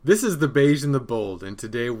This is The Beige and the Bold, and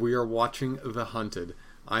today we are watching The Hunted.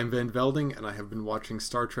 I'm Van Velding, and I have been watching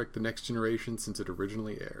Star Trek The Next Generation since it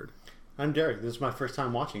originally aired. I'm Derek. This is my first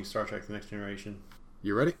time watching Star Trek The Next Generation.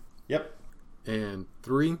 You ready? Yep. And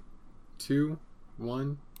 3, 2,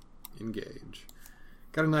 1, engage.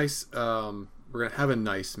 Got a nice, we're going to have a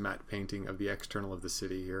nice matte painting of the external of the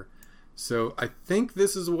city here. So I think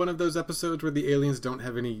this is one of those episodes where the aliens don't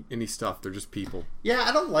have any stuff. They're just people. Yeah,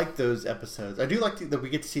 I don't like those episodes. I do like that we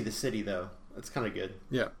get to see the city, though. That's kind of good.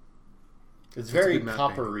 Yeah. It's very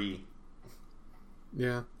coppery.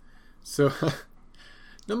 Yeah. So,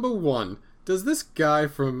 number 1. Does this guy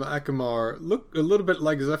from Akamar look a little bit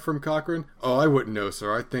like Zephyr Cochrane? Oh, I wouldn't know,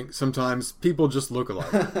 sir. I think sometimes people just look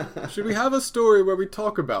alike. Should we have a story where we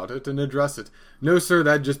talk about it and address it? No, sir,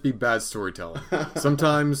 that'd just be bad storytelling.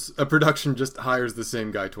 Sometimes a production just hires the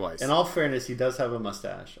same guy twice. In all fairness, he does have a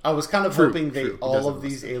mustache. I was kind of hoping all of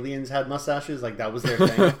these aliens had mustaches, like that was their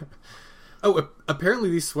thing. Oh, apparently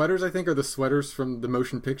these sweaters, I think, are the sweaters from the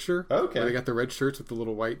motion picture. Okay. Where they got the red shirts with the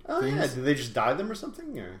little white things. Yeah. Did they just dye them or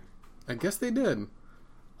something? Or? I guess they did.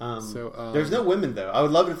 There's no women, though. I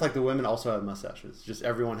would love it if the women also had mustaches. Just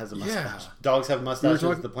everyone has a mustache. Yeah. Dogs have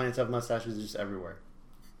mustaches. The plants have mustaches. Just everywhere.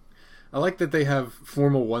 I like that they have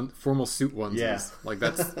formal suit onesies. Yeah. Like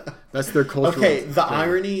that's their culture. Okay, the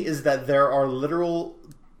irony is that there are literal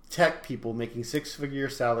tech people making 6-figure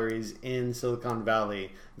salaries in Silicon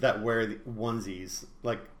Valley that wear the onesies.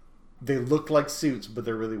 Like, they look like suits, but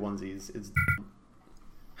they're really onesies. It's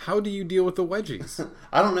How do you deal with the wedgies?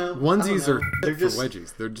 I don't know. Onesies they're just for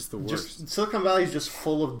wedgies. They're just the worst. Silicon Valley is just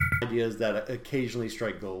full of ideas that occasionally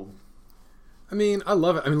strike gold. I mean, I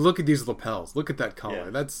love it. I mean, look at these lapels. Look at that collar.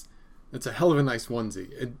 Yeah. That's a hell of a nice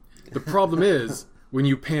onesie. The problem is when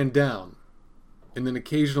you pan down, and then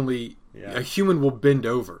occasionally a human will bend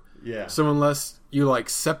over. Yeah. So unless you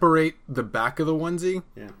separate the back of the onesie,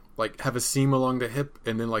 yeah, have a seam along the hip,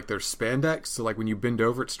 and then there's spandex, so when you bend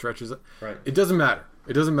over, it stretches up. Right. It doesn't matter.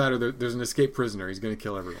 It doesn't matter. There's an escaped prisoner. He's going to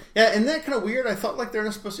kill everyone. Yeah, and that kind of weird. I thought they're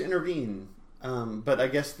not supposed to intervene, but I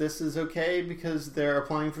guess this is okay because they're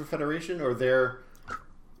applying for Federation, or they're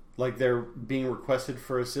being requested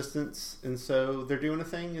for assistance, and so they're doing a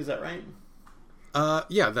thing. Is that right?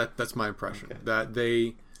 Yeah, that's my impression. Okay. That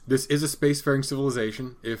this is a spacefaring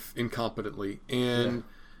civilization, if incompetently, and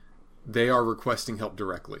they are requesting help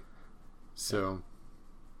directly. So,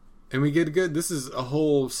 and we get this is a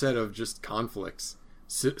whole set of just conflicts.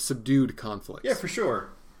 Subdued conflicts. Yeah, for sure.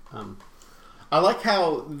 I like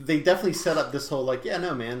how they definitely set up this whole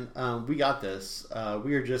no man, we got this.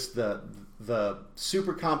 We are just the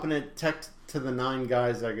super competent tech to the 9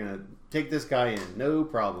 guys that are gonna take this guy in, no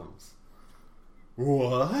problems.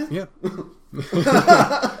 What? Yeah.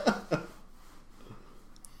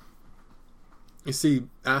 You see,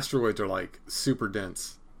 asteroids are super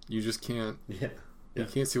dense. You just can't. Yeah. You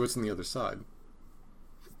can't see what's on the other side.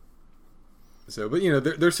 So, but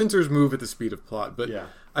their sensors move at the speed of plot. But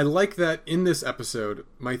I like that in this episode,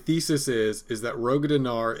 my thesis is that Roga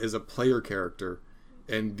Danar is a player character,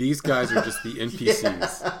 and these guys are just the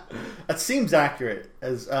NPCs. Yeah. That seems accurate.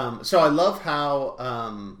 As so, I love how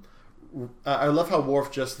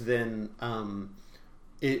Worf just then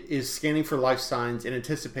is scanning for life signs in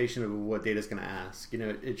anticipation of what Data's going to ask.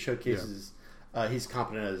 It showcases he's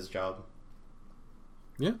competent at his job.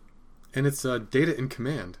 Yeah, and it's Data in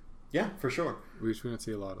command. Yeah, for sure. Which we don't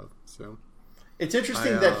see a lot of. So it's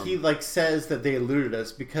interesting that he says that they eluded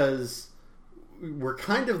us, because we're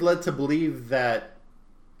kind of led to believe that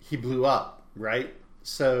he blew up, right?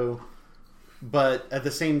 So, but at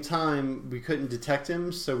the same time, we couldn't detect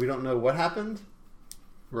him, so we don't know what happened.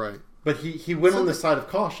 Right. But he went on the side of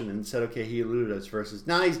caution and said, "Okay, he eluded us." Versus,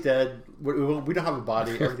 he's dead. We don't have a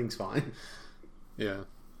body. Everything's fine. Yeah.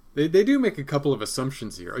 They do make a couple of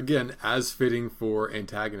assumptions here. Again, as fitting for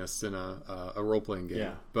antagonists in a role-playing game.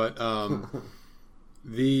 Yeah. But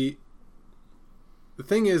the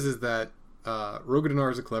thing is that Roga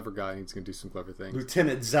Danar is a clever guy, and he's going to do some clever things.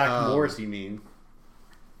 Lieutenant Zach Morris, you mean?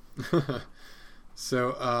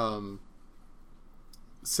 So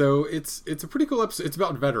it's a pretty cool episode. It's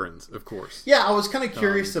about veterans, of course. Yeah, I was kind of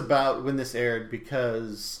curious about when this aired,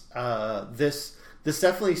 because this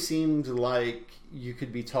definitely seemed like you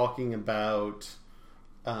could be talking about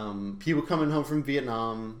people coming home from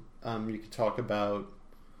Vietnam. You could talk about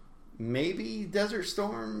maybe Desert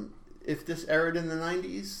Storm if this aired in the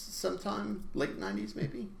 90s sometime. Late 90s,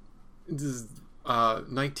 maybe? This is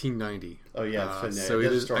 1990. Oh, yeah. So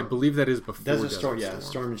it is, I believe that is before Desert Storm. Yeah,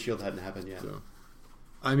 Storm and S.H.I.E.L.D. hadn't happened yet. So,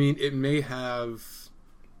 I mean, it may have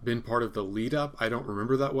been part of the lead-up. I don't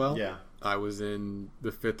remember that well. Yeah. I was in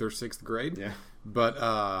the 5th or 6th grade. Yeah.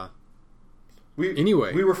 But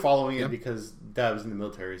Anyway, we were following it because Dad was in the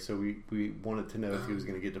military, so we wanted to know if he was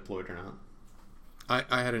going to get deployed or not.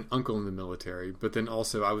 I had an uncle in the military, but then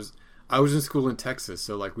also I was in school in Texas,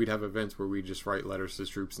 so like we'd have events where we'd just write letters to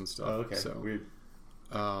troops and stuff. Oh, okay. So Weird.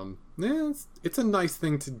 Yeah, it's a nice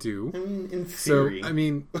thing to do. I mean, in theory. So I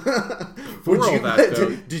mean, for all that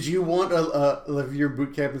though, did you want your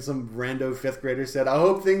boot camp and some rando 5th grader said, "I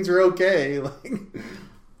hope things are okay"? Like,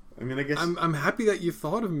 I mean, I guess I'm happy that you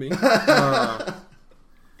thought of me.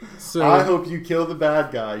 So I hope you kill the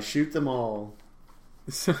bad guys, shoot them all.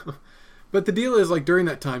 So, but the deal is, like, during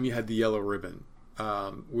that time, you had the yellow ribbon,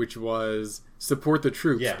 which was support the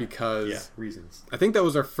troops because reasons. I think that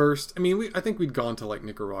was our first. I mean, I think we'd gone to like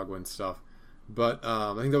Nicaragua and stuff, but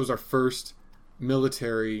I think that was our first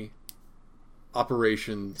military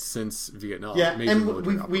operation since Vietnam. Yeah, and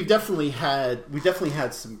we definitely had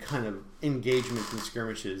some kind of engagements and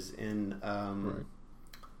skirmishes in. Right.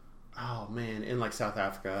 Oh man, in like South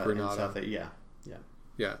Africa, Grenada.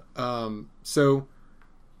 Yeah. So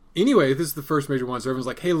anyway, this is the first major one. So everyone's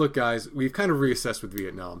like, "Hey, look, guys, we've kind of reassessed with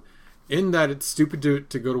Vietnam, in that it's stupid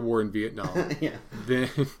to go to war in Vietnam." Yeah. Then,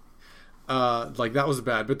 like that was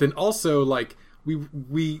bad. But then also, like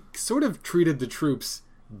we sort of treated the troops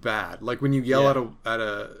bad. Like when you yell at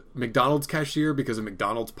a McDonald's cashier because of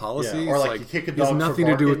McDonald's policy, or like you kick a dog has nothing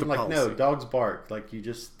for to do with barking. the like, policy. No, dogs bark. Like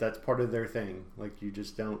that's part of their thing. Like you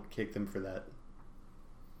just don't kick them for that.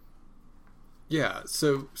 Yeah,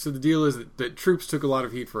 so the deal is that troops took a lot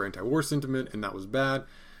of heat for anti-war sentiment, and that was bad.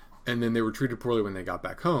 And then they were treated poorly when they got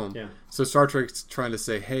back home. Yeah. So Star Trek's trying to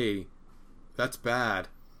say, "Hey, that's bad,"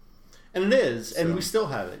 and it is, and we still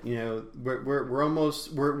have it. You know,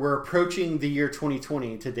 we're approaching the year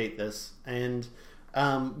 2020 to date this, and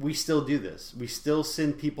we still do this. We still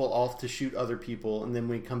send people off to shoot other people, and then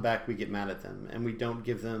when we come back, we get mad at them, and we don't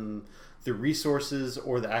give them the resources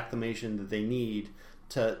or the acclamation that they need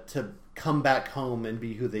to come back home and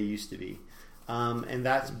be who they used to be. And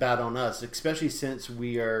that's bad on us, especially since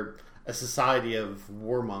we are a society of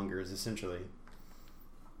warmongers, essentially.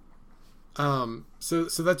 So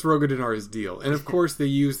that's Roga Dinar's deal, and of course they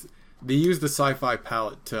use the sci-fi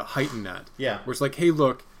palette to heighten that. Yeah, where it's like, hey,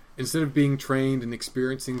 look, instead of being trained and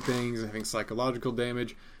experiencing things and having psychological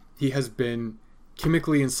damage, he has been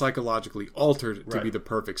chemically and psychologically altered to be the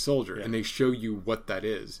perfect soldier, and they show you what that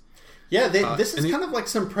is. Yeah, this is kind of like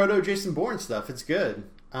some proto Jason Bourne stuff. It's good.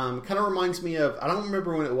 Kind of reminds me of, I don't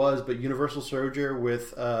remember when it was, but Universal Soldier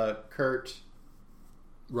with Kurt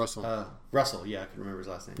Russell. Russell, yeah, I can remember his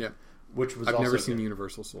last name. Yeah, which was I've also never seen good.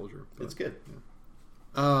 Universal Soldier. But, it's good.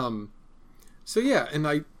 Yeah. So yeah, and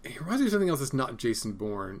it reminds me of something else that's not Jason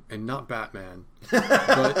Bourne and not Batman.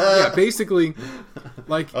 But yeah, basically,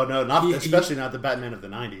 like, oh no, especially not the Batman of the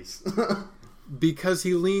 90s. Because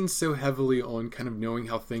he leans so heavily on kind of knowing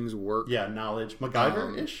how things work. Yeah, knowledge,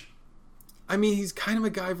 MacGyver-ish. I mean, he's kind of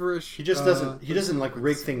MacGyver-ish. He just doesn't. He doesn't like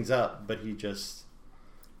rig things up, but he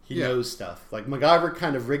knows stuff. Like MacGyver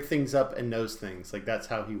kind of rigged things up and knows things. Like that's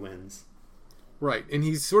how he wins. Right, and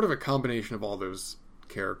he's sort of a combination of all those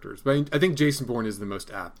characters. But I think Jason Bourne is the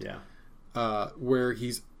most apt. Yeah. Where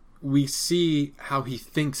we see how he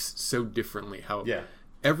thinks so differently. How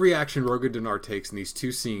every action Roga Dinar takes in these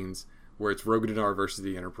two scenes, where it's Roga Dinar versus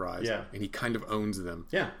the Enterprise, and he kind of owns them.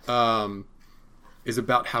 Yeah. Is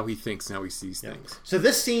about how he thinks and how he sees things. So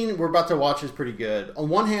this scene we're about to watch is pretty good. On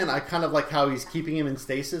one hand, I kind of like how he's keeping him in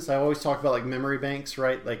stasis. I always talk about like memory banks,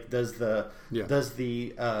 right? Like does the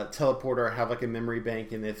teleporter have like a memory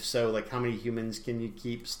bank, and if so, like how many humans can you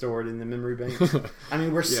keep stored in the memory bank? I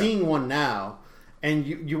mean, we're seeing one now, and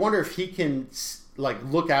you wonder if he can like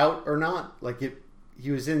look out or not. Like if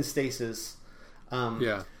he was in stasis.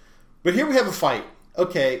 But here we have a fight.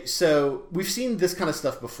 Okay, so we've seen this kind of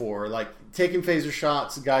stuff before, like taking phaser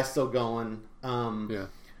shots, the guy's still going.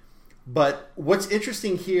 But what's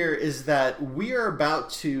interesting here is that we are about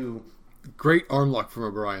to... Great arm lock from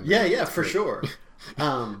O'Brien. Yeah, for sure.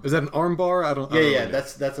 Is that an arm bar? I don't know.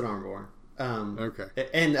 That's an arm bar. Okay.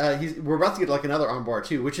 And we're about to get like another arm bar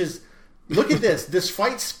too, which is... Look at this. This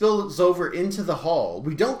fight spills over into the hall.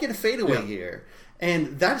 We don't get a fadeaway here.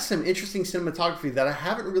 And that's some interesting cinematography that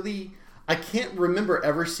I can't remember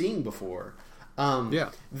ever seeing before.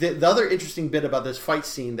 The other interesting bit about this fight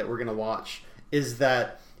scene that we're going to watch is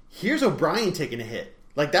that here's O'Brien taking a hit.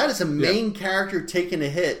 Like that is a main character taking a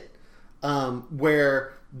hit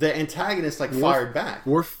where the antagonist fired back.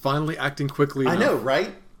 We're finally acting quickly enough. I know,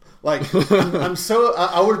 right? Like I'm so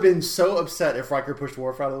I would have been so upset if Riker pushed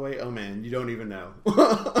Worf out of the way. Oh man, you don't even know.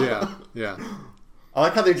 Yeah. I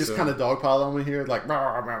like how they just kind of dogpile on me here, like,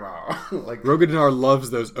 rah, rah, rah. Like Danar loves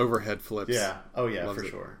those overhead flips. Yeah. Oh yeah, loves for it.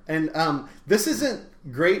 sure. And this isn't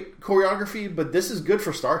great choreography, but this is good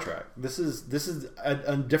for Star Trek. This is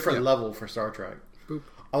a different level for Star Trek. Boop.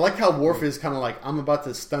 I like how Worf is kind of like, I'm about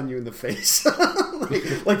to stun you in the face.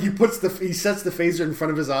 like he sets the phaser in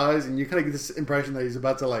front of his eyes, and you kind of get this impression that he's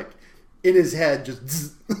about to, like, in his head,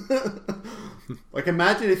 just like,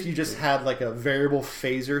 imagine if you just had like a variable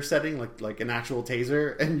phaser setting, like an actual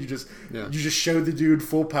taser, and you just showed the dude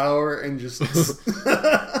full power and just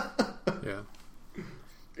yeah.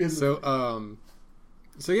 So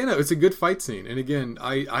it's a good fight scene, and again,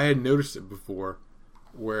 I had noticed it before,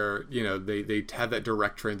 where they had that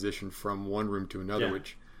direct transition from one room to another,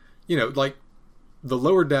 which like the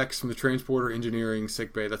lower decks from the transporter, engineering,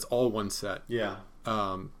 sickbay, that's all one set. Yeah.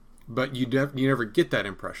 But you never get that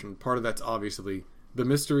impression. Part of that's obviously the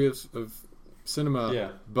mystery of cinema.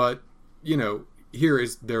 Yeah. But here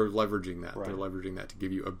is they're leveraging that. Right. They're leveraging that to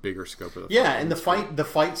give you a bigger scope of the fight. Yeah, and the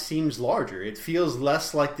fight seems larger. It feels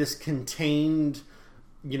less like this contained,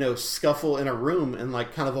 scuffle in a room and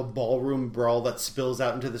like kind of a ballroom brawl that spills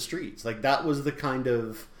out into the streets. Like that was the kind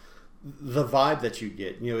of the vibe that you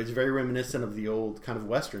get. It's very reminiscent of the old kind of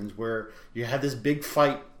westerns where you had this big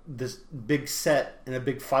fight, this big set and a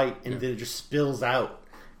big fight, and then it just spills out,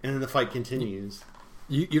 and then the fight continues.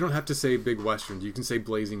 You don't have to say big westerns. You can say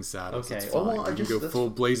Blazing Saddles. Okay. You can go full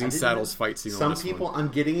Blazing Saddles fight scene. Some people, I'm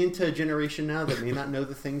getting into a generation now that may not know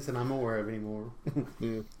the things that I'm aware of anymore.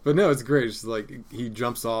 Yeah. But no, it's great. It's like he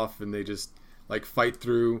jumps off and they just like fight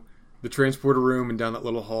through the transporter room and down that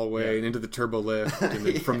little hallway and into the turbo lift, and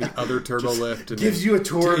then from the other turbo lift, and gives you a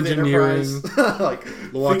tour of the Enterprise. Like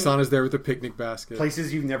Loaxana's there with a picnic basket,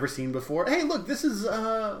 places you've never seen before. Hey, look, this is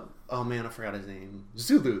oh man, I forgot his name.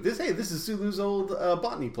 Zulu. This is Zulu's old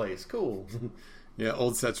botany place. Cool. Yeah,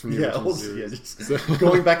 old sets from the original series. Just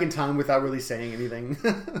going back in time without really saying anything.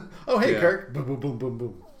 Oh, hey, Kirk. Boom, boom, boom, boom,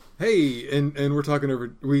 boom. Hey, and we're talking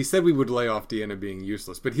over. We said we would lay off Deanna being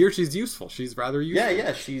useless, but here she's useful. She's rather useful.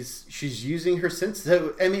 Yeah. She's using her sense.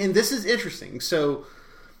 So, I mean, and this is interesting. So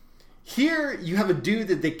here you have a dude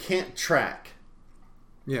that they can't track.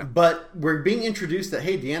 Yeah. But we're being introduced that,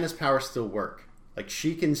 hey, Deanna's powers still work. Like,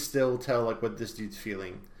 she can still tell like what this dude's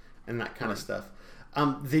feeling and that kind of stuff.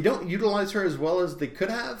 They don't utilize her as well as they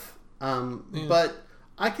could have. But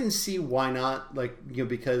I can see why not, like,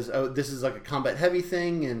 because this is like a combat heavy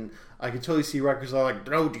thing, and I can totally see Rutgers are like,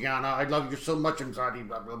 "No, Deanna, I love you so much, anxiety,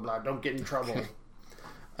 blah blah blah. Don't get in trouble."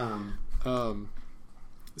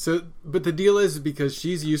 So, but the deal is because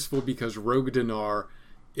she's useful because Rogue Danar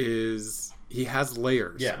he has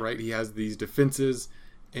layers, right? He has these defenses,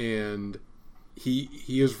 and he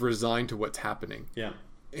is resigned to what's happening. Yeah.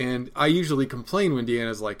 And I usually complain when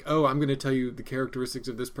Deanna's like, "Oh, I'm going to tell you the characteristics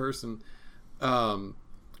of this person."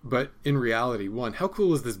 But in reality, how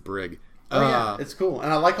cool is this brig? Oh yeah, it's cool.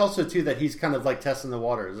 And I like also too that he's kind of like testing the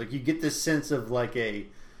waters. Like you get this sense of like a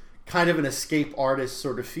kind of an escape artist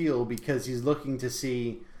sort of feel because he's looking to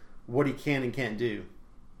see what he can and can't do.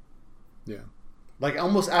 Yeah. Like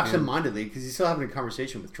almost absent-mindedly because he's still having a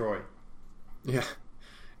conversation with Troy. Yeah.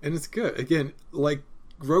 And it's good. Again, like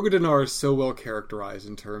Rogue Danar is so well characterized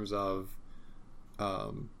in terms of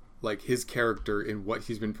like his character and what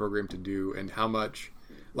he's been programmed to do and how much,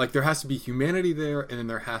 like, there has to be humanity there, and then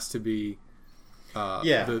there has to be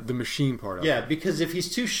the machine part of it. Yeah, because if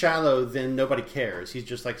he's too shallow, then nobody cares. He's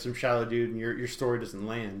just like some shallow dude, and your story doesn't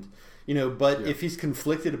land. But if he's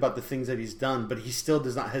conflicted about the things that he's done, but he still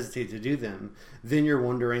does not hesitate to do them, then you're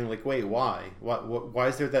wondering, like, wait, why? Why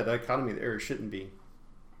is there that dichotomy there? It shouldn't be.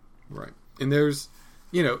 Right. And there's,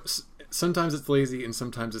 sometimes it's lazy and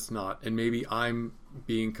sometimes it's not. And maybe I'm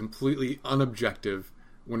being completely unobjective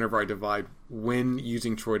whenever I divide when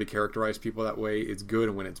using Troy to characterize people that way it's good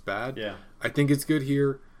and when it's bad. Yeah. I think it's good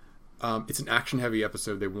here. It's an action-heavy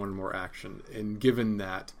episode. They wanted more action. And given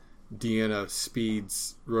that, Deanna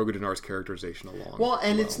speeds Rogue Danar's characterization along. Well,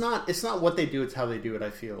 and it's not what they do, it's how they do it,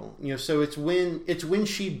 I feel. So it's when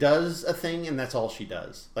she does a thing and that's all she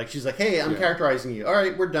does. Like she's like, "Hey, I'm characterizing you. All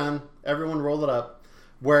right, we're done. Everyone roll it up."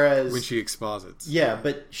 Whereas when she exposits. Yeah,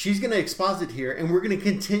 but she's going to exposit here and we're going to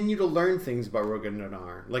continue to learn things about Rogue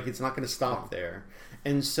Danar. Like it's not going to stop there.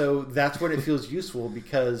 And so that's when it feels useful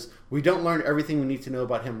because we don't learn everything we need to know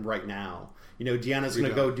about him right now. Deanna's going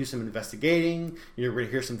to go do some investigating. We're going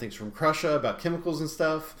to hear some things from Crusha about chemicals and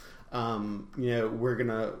stuff. We're going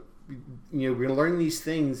to learn these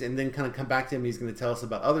things and then kind of come back to him. He's going to tell us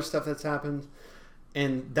about other stuff that's happened.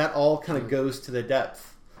 And that all kind of goes to the depth.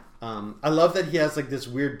 I love that he has like this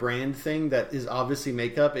weird brand thing that is obviously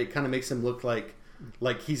makeup. It kind of makes him look like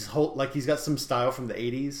like he's got some style from the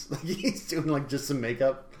 80s. Like he's doing like just some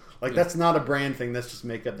makeup. Like that's not a brand thing. That's just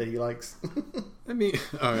makeup that he likes. I mean,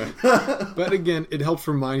 but again, it helps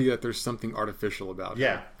remind you that there's something artificial about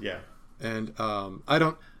it. Yeah. And I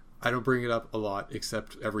don't bring it up a lot,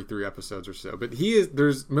 except every 3 episodes or so. But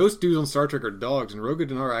there's most dudes on Star Trek are dogs, and Roga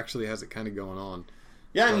Danar actually has it kind of going on.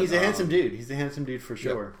 Yeah, and he's a handsome dude. He's a handsome dude for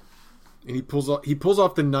sure. Yeah. And he pulls off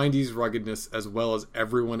the 90s ruggedness as well as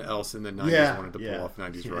everyone else in the 90s wanted to pull off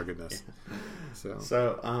 90s ruggedness. Yeah.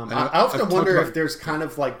 So I often wonder if there's kind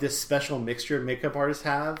of like this special mixture makeup artists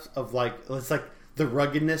have of like, it's like the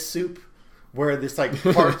ruggedness soup, where this like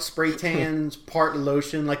part spray tans, part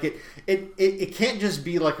lotion. Like it can't just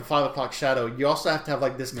be like a 5 o'clock shadow. You also have to have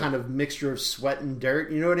like this kind of mixture of sweat and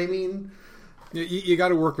dirt. You know what I mean? You got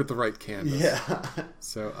to work with the right canvas. Yeah.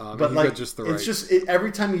 So, but like, just the right... it's just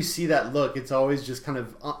every time you see that look, it's always just kind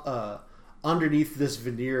of underneath this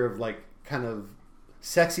veneer of like kind of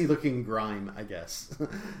sexy looking grime, I guess.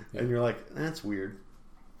 And you're like, that's weird.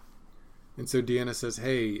 And so Deanna says,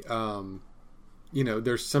 hey,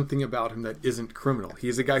 there's something about him that isn't criminal.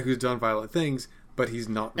 He's a guy who's done violent things, but he's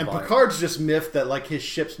not and violent. Picard's just miffed that like his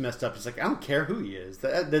ship's messed up. He's like, I don't care who he is.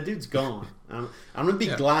 The dude's gone. I'm going to be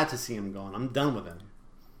glad to see him gone. I'm done with him.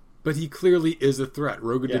 But he clearly is a threat.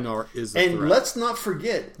 Roga Danar is a threat. And let's not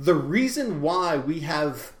forget, the reason why we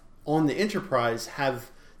have, on the Enterprise,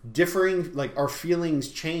 have differing, like our feelings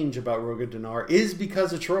change about Roga Danar is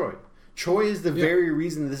because of Troy. Troy is the very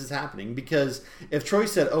reason this is happening. Because if Troy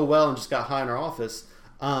said, oh well, and just got high in our office,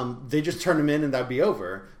 they just turn him in and that'd be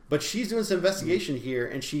over. But she's doing some investigation here,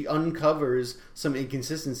 and she uncovers some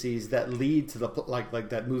inconsistencies that lead to the like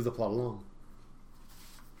that move the plot along.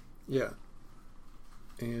 Yeah,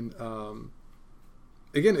 and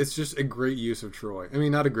again, it's just a great use of Troy. I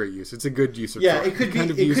mean, not a great use; it's a good use of Troy. Yeah, it could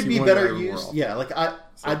be better used. Yeah, like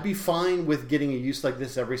I'd be fine with getting a use like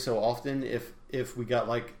this every so often if we got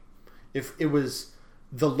like if it was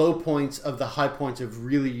the low points of the high points of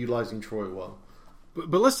really utilizing Troy well.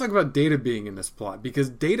 But let's talk about Data being in this plot, because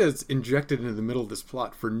Data is injected into the middle of this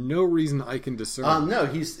plot for no reason I can discern. No,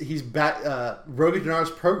 he's back. Roga Danar's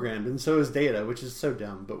programmed, and so is Data, which is so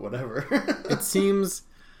dumb, but whatever. It seems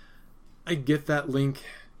I get that link,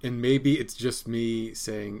 and maybe it's just me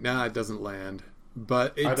saying, nah, it doesn't land.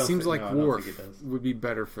 But it seems like Worf would be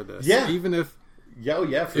better for this. Yeah. Even if...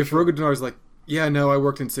 if sure. Roga Danar's like, yeah, no, I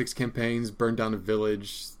worked in 6 campaigns, burned down a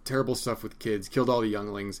village, terrible stuff with kids, killed all the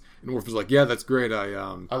younglings. And Worf was like, yeah, that's great. I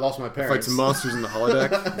lost my parents. Fight some monsters in the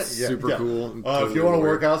holodeck. Super cool. If you want to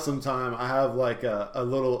work out sometime, I have like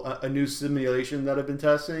a new simulation that I've been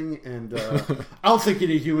testing, and I don't think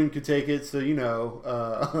any human could take it. So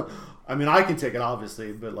I mean, I can take it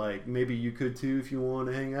obviously, but like maybe you could too if you want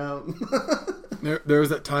to hang out. There was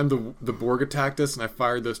that time the Borg attacked us, and I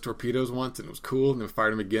fired those torpedoes once, and it was cool. And then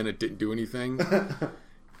fired them again, it didn't do anything.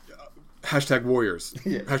 Hashtag warriors.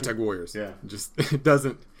 Yeah. Hashtag warriors. Yeah. Just it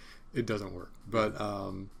doesn't work. But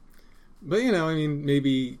I mean,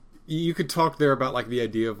 maybe you could talk there about like the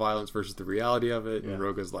idea of violence versus the reality of it. And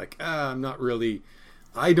Roga's like, I'm not really.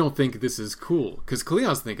 I don't think this is cool, because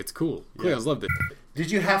Cleons think it's cool. Cleons loved it. Did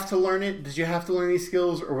you have to learn it? Did you have to learn these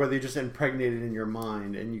skills, or were they just impregnated in your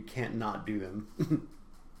mind and you can't not do them?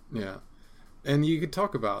 Yeah. And you could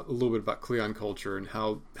talk about a little bit about Cleon culture and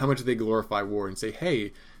how much they glorify war and say,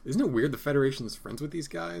 hey, isn't it weird the Federation's friends with these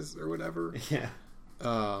guys or whatever? Yeah.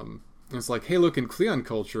 And it's like, hey, look, in Cleon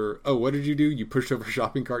culture, oh, what did you do? You pushed over a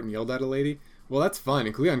shopping cart and yelled at a lady? Well, that's fine.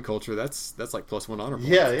 In Cleon culture, that's like +1 honor points.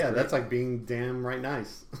 Yeah, that's like being damn right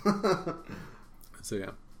nice. So,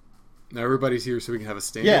 yeah. Now everybody's here so we can have a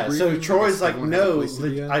stand. Yeah, so Troy's like, no,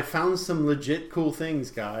 I found some legit cool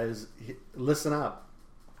things, guys. Listen up.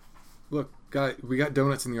 Look, we got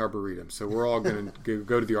donuts in the Arboretum, so we're all going to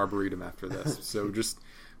go to the Arboretum after this. So just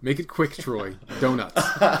make it quick, Troy. Donuts.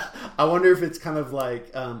 I wonder if it's kind of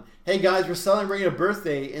like, hey guys, we're celebrating a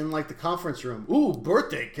birthday in like the conference room. Ooh,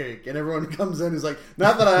 birthday cake. And everyone comes in and is like,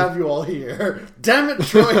 not that I have you all here. Damn it,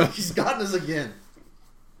 Troy, he's gotten us again.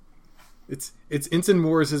 It's Ensign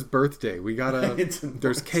Morris's birthday. We gotta.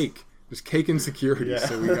 There's cake. There's cake and security. Yeah.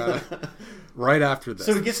 So we gotta right after this.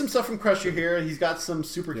 So we get some stuff from Crusher here. He's got some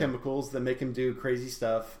super chemicals that make him do crazy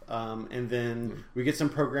stuff. And then we get some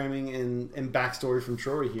programming and backstory from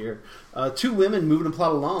Troy here. 2 women moving the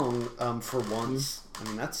plot along for once. I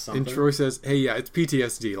mean, that's something. And Troy says, "Hey, yeah, it's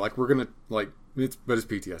PTSD. Like we're gonna but it's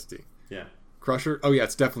PTSD. Yeah. Crusher. Oh yeah,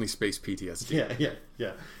 it's definitely space PTSD.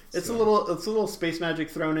 Yeah. It's a little space magic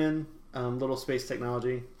thrown in. Little space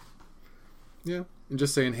technology. Yeah, and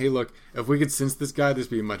just saying, hey, look, if we could sense this guy, this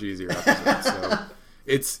would be a much easier episode.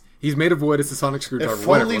 So He's made of wood. It's a sonic screwdriver.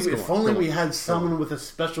 If only we had someone with a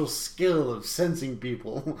special skill of sensing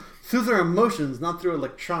people through their emotions, not through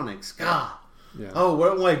electronics. God. Yeah. Oh,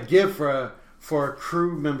 what do I give for a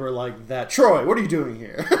crew member like that? Troy, what are you doing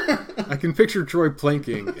here? I can picture Troy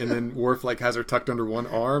planking, and then Worf like has her tucked under one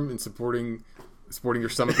arm and supporting your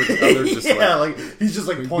stomach with the other. Just like he's just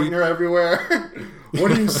like pointing her everywhere.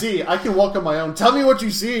 What do you see? I can walk on my own. Tell me what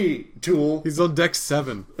you see, tool. He's on deck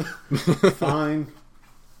 7. Fine.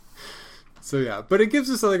 So yeah, but it gives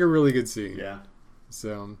us like a really good scene. Yeah.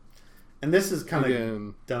 So, and this is kind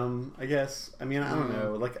of dumb, I guess. I mean, I don't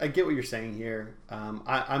know. Like, I get what you're saying here.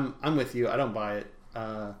 I'm with you. I don't buy it.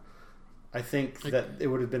 I think that it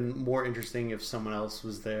would have been more interesting if someone else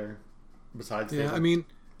was there besides. Yeah, Data. I mean,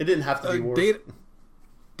 it didn't have to be Worf.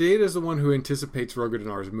 Data is the one who anticipates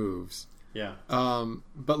Rogadinar's moves. Yeah.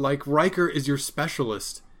 But like Riker is your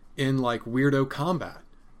specialist in like weirdo combat.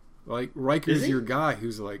 Like Riker's your guy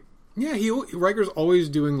who's like. Yeah, Riker's always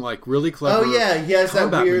doing like really clever. Oh yeah, he has that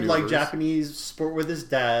weird maneuvers. Like Japanese sport with his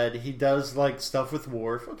dad. He does like stuff with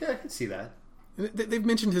Worf. Okay, I can see that. They've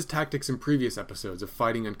mentioned his tactics in previous episodes of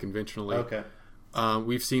fighting unconventionally. Okay.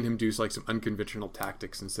 We've seen him do like some unconventional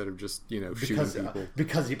tactics instead of just shooting people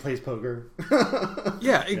because he plays poker.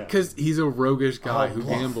 Yeah, because he's a roguish guy who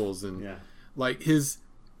gambles and like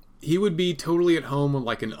he would be totally at home on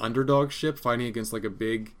like an underdog ship fighting against like a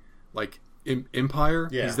big like. Empire.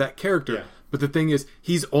 He's that character, but the thing is,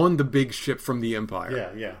 he's on the big ship from the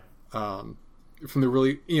Empire. From the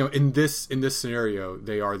really, in this scenario,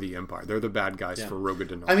 they are the Empire. They're the bad guys for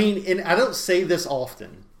Rogadinnar. I mean, and I don't say this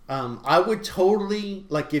often. I would totally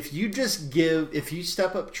like if you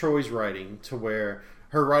step up Troy's writing to where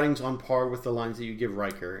her writing's on par with the lines that you give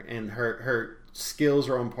Riker, and her skills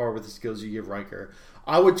are on par with the skills you give Riker.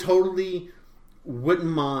 I would totally wouldn't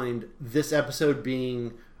mind this episode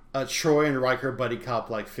being. Troy and Riker buddy cop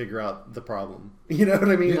like figure out the problem. You know what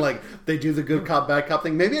I mean? Like they do the good cop bad cop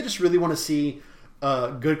thing. Maybe I just really want to see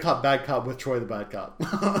good cop bad cop with Troy the bad cop.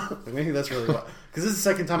 Maybe that's really what. Because this is the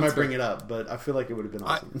second time I bring it up, but I feel like it would have been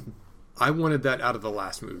awesome. I wanted that out of the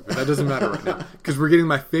last movie, but that doesn't matter right now because we're getting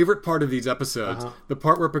my favorite part of these episodes, the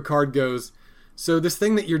part where Picard goes, "So this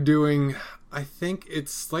thing that you're doing, I think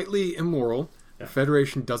it's slightly immoral. The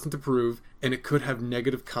Federation doesn't approve, and it could have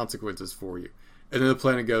negative consequences for you." And then the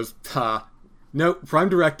planet goes, no, Prime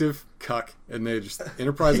Directive, cuck. And they just,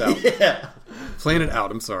 Enterprise out. Planet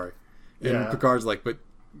out, I'm sorry. And Picard's like, but,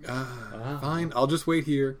 fine, I'll just wait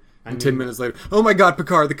here. And 10 minutes later, oh my god,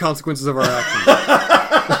 Picard, the consequences of our actions.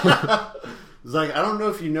 It's like, I don't know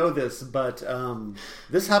if you know this, but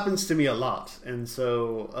this happens to me a lot. And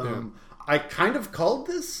so, I kind of called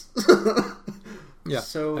this.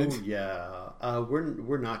 So,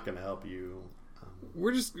 we're not going to help you.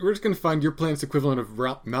 We're just going to find your planet's equivalent of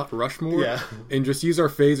Mount Rushmore and just use our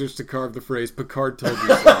phasers to carve the phrase "Picard told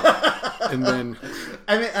you so." And then,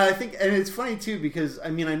 I mean, I think, and it's funny too because I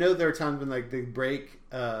mean, I know there are times when like they break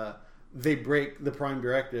the Prime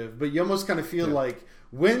Directive, but you almost kind of feel like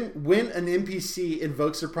when an NPC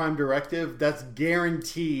invokes a Prime Directive, that's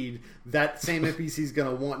guaranteed that same NPC is going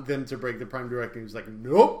to want them to break the Prime Directive. He's like,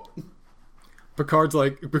 nope. Picard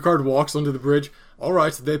walks onto the bridge. All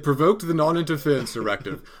right, they provoked the non-interference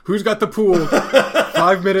directive. Who's got the pool?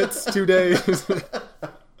 5 minutes, 2 days.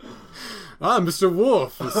 Mr.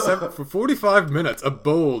 Worf for 45 minutes. A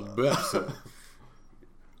bold episode.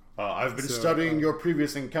 I've been studying your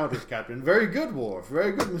previous encounters, Captain. Very good, Worf.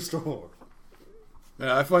 Very good, Mr. Worf.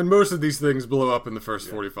 Yeah, I find most of these things blow up in the first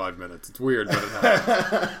 45 minutes. It's weird, but it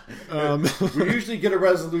happens. We usually get a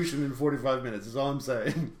resolution in 45 minutes, is all I'm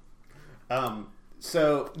saying.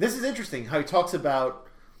 So this is interesting how he talks about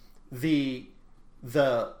the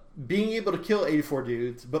being able to kill 84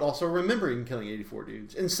 dudes, but also remembering killing 84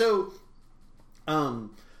 dudes. And so,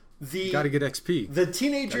 you gotta get XP. The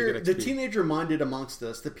teenager minded amongst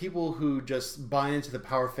us, the people who just buy into the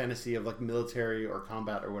power fantasy of like military or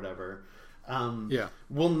combat or whatever,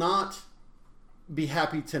 will not be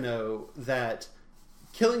happy to know that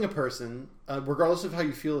killing a person, regardless of how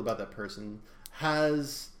you feel about that person,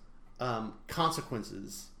 has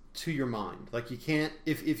consequences to your mind. Like you can't,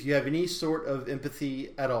 if you have any sort of empathy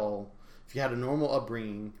at all, if you had a normal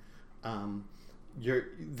upbringing,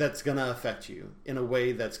 that's gonna affect you in a way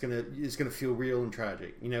is gonna feel real and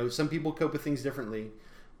tragic. You know, some people cope with things differently,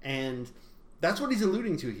 and that's what he's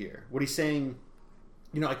alluding to here. What he's saying,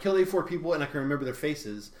 I killed 84 people and I can remember their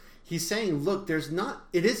faces. He's saying, look,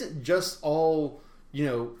 it isn't just all,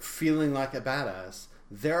 feeling like a badass.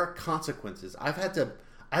 There are consequences. I've had to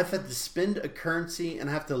spend a currency and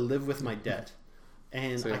I have to live with my debt.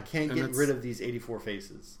 And I can't get rid of these 84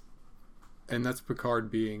 faces. And that's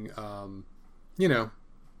Picard being,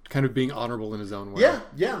 kind of being honorable in his own way.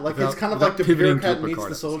 Yeah. Like it's kind of like the bureaucrat meets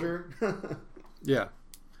the soldier. Yeah.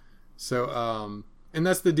 So, and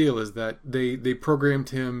that's the deal, is that they programmed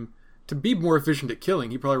him to be more efficient at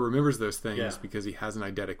killing. He probably remembers those things because he has an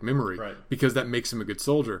eidetic memory, because that makes him a good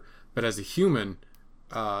soldier. But as a human,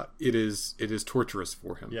 it is torturous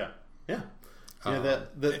for him. Yeah.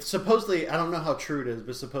 Supposedly, I don't know how true it is,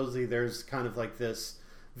 but supposedly there's kind of like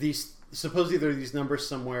supposedly there are these numbers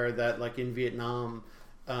somewhere that, like in Vietnam,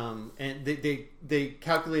 and they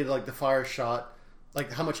calculated like the fire shot,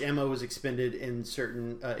 like how much ammo was expended in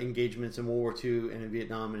certain engagements in World War II and in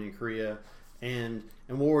Vietnam and in Korea. And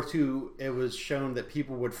in World War II, it was shown that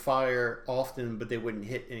people would fire often, but they wouldn't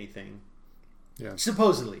hit anything. Yeah.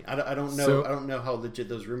 Supposedly, I don't know. So, I don't know how legit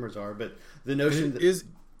those rumors are, but the notion that is.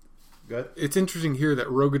 Go ahead. It's interesting here that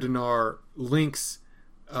Roga Danar links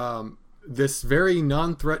this very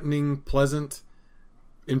non-threatening, pleasant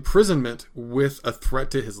imprisonment with a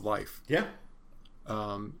threat to his life. Yeah.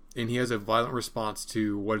 And he has a violent response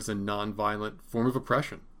to what is a non-violent form of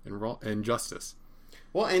oppression and justice.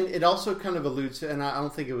 Well, and it also kind of alludes to, and I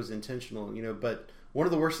don't think it was intentional, but one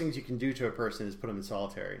of the worst things you can do to a person is put them in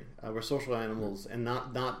solitary. We're social animals, and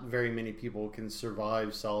not very many people can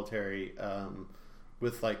survive solitary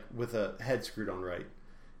with a head screwed on right.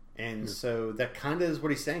 And so that kind of is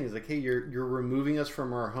what he's saying, is like, hey, you're removing us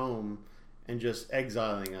from our home and just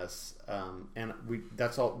exiling us, and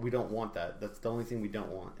that's all. We don't want that. That's the only thing we don't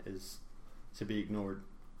want, is to be ignored.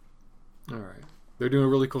 All right. They're doing a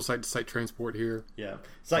really cool site-to-site transport here. Yeah.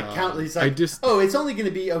 It's like it's only going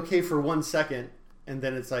to be okay for 1 second, and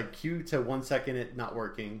then it's like cue to 1 second it not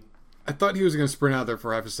working. I thought he was going to sprint out there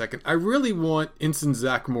for half a second. I really want Ensign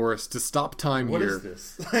Zach Morris to stop time here. What is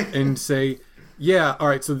this? And say, yeah, all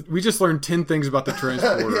right, so we just learned 10 things about the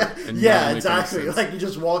transporter. Exactly. Like he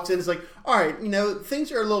just walks in, it's like, all right,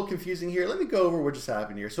 things are a little confusing here. Let me go over what just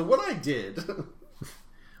happened here. So what I did.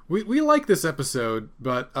 we like this episode,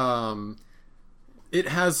 but it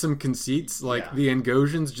has some conceits, like the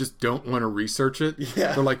Angosians just don't want to research it.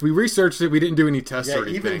 Yeah. They're like, we researched it, we didn't do any tests or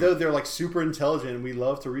anything. Even though they're like super intelligent and we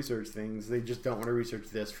love to research things, they just don't want to research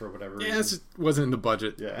this for whatever reason. Yeah, it just wasn't in the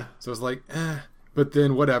budget. Yeah. So it's like, but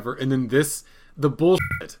then whatever. And then the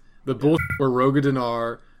bullshit where Roga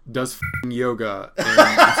Danar does yoga and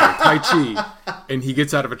Tai Chi, and he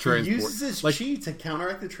gets out of a transport. He uses his chi to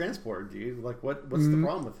counteract the transport, dude. Like, what's the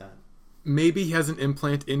problem with that? Maybe he has an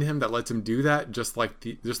implant in him that lets him do that, just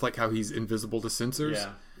like how he's invisible to sensors.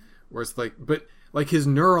 Yeah. Where it's like, but like his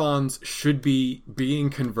neurons should be being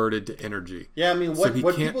converted to energy. Yeah, I mean, what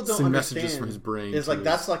people don't understand messages from his brain is like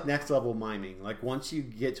that's like next level miming. Like once you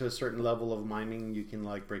get to a certain level of miming, you can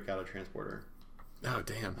like break out a transporter. Oh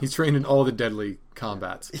damn! He's trained in all the deadly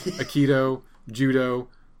combats: Aikido, Judo,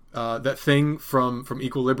 that thing from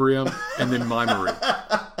Equilibrium, and then mimery.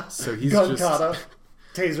 So he's Gun kata.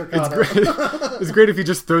 Taser kata. It's great if he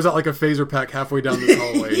just throws out like a phaser pack halfway down this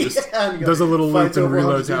hallway. Just does a little loop and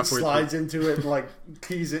reloads halfway. Slides into it and like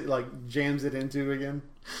keys it, like jams it into again.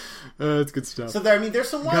 It's good stuff. So there's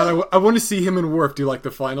some. God, I want to see him and Worf do like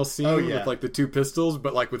the final scene with like the two pistols,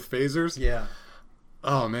 but like with phasers. Yeah.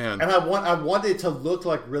 Oh man. And I want it to look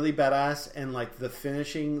like really badass, and like the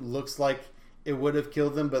finishing looks like it would have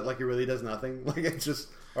killed them, but like it really does nothing. Like it's just.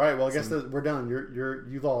 All right, well, I guess we're done.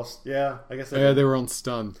 You lost. Yeah, I guess. They were on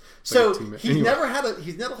stun. So he's never held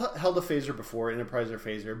a phaser before, Enterprise or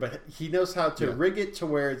phaser, but he knows how to rig it to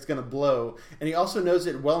where it's going to blow, and he also knows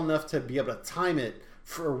it well enough to be able to time it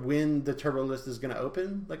for when the turbo list is going to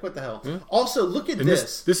open. Like what the hell? Yeah. Also, look at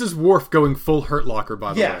this. This is Worf going full Hurt Locker,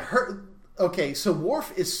 by the way. Okay, so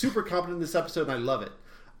Worf is super competent in this episode, and I love it.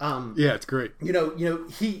 Yeah, it's great.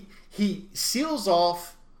 He seals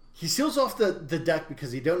off. He seals off the deck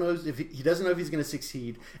because he doesn't know if he's going to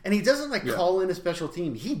succeed, and he doesn't call in a special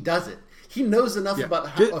team. He does it. He knows enough about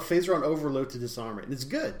how a phaser on overload to disarm it, and it's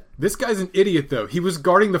good. This guy's an idiot, though. He was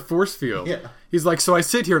guarding the force field. Yeah. He's like, so I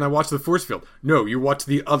sit here and I watch the force field. No, you watch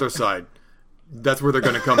the other side. That's where they're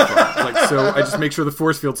going to come from. So I just make sure the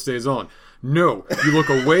force field stays on. No, you look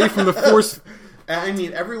away from the force. I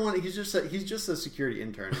mean, everyone. He's just a security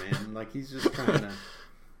intern, man. Like he's just trying to.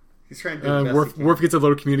 He's trying to do the best Worf gets a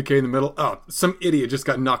little communique in the middle. Oh, some idiot just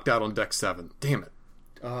got knocked out on deck 7. Damn it.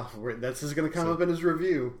 That's just going to come up in his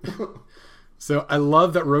review. So I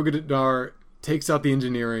love that Roga Danar takes out the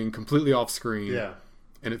engineering completely off screen. Yeah.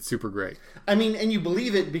 And it's super great. I mean, and you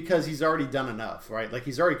believe it because he's already done enough, right? Like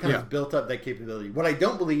he's already kind of built up that capability. What I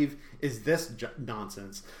don't believe is this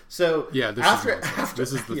nonsense. So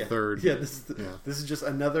this is the third. Yeah, this is just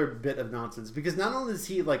another bit of nonsense because not only is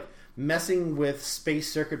he like messing with space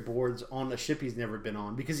circuit boards on a ship he's never been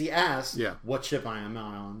on because he asked what ship I am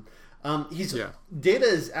on. Data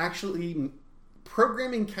is actually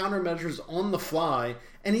programming countermeasures on the fly,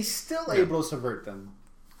 and he's still able to subvert them.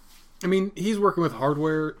 I mean, he's working with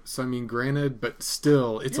hardware, so I mean, granted, but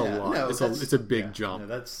still, it's a lot. No, it's a big jump. No,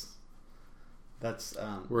 that's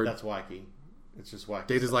wacky. It's just wacky.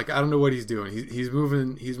 Data's stuff. Like, I don't know what he's doing. He's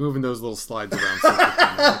moving those little slides around.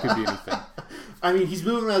 It could be anything. I mean, he's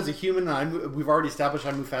moving as a human. We've already established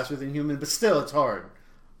I move faster than human, but still, it's hard.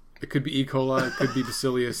 It could be E. coli. It could be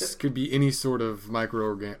bacillus. It could be any sort of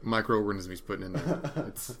microorganism he's putting in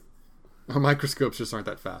there. Our microscopes just aren't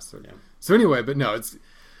that fast. So anyway, but no, it's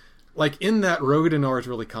like in that Rogue Danar is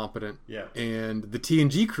really competent. Yeah. And the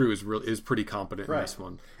TNG crew is pretty competent in this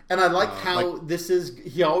one. And I like how this is.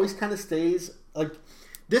 He always kind of stays like.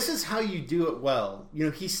 This is how you do it well. You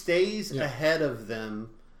know, he stays ahead of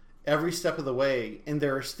them every step of the way, and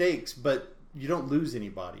there are stakes, but you don't lose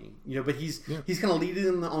anybody. You know, but he's kind of leading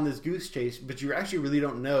them on this goose chase, but you actually really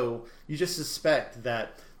don't know. You just suspect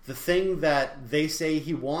that the thing that they say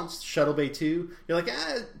he wants, Shuttle Bay 2, you're like,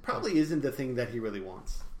 it probably isn't the thing that he really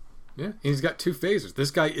wants. Yeah, and he's got 2 phasers.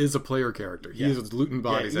 This guy is a player character. He is looting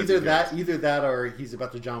bodies. Either that, or he's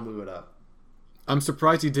about to John Woo it up. I'm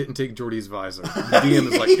surprised he didn't take Geordi's visor. The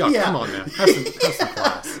DM is like, come on, man, have some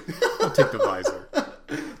class. Don't take the visor.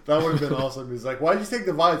 That would have been awesome. He's like, why did you take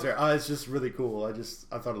the visor? It's just really cool.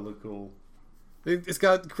 I thought it looked cool. It's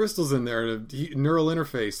got crystals in there, neural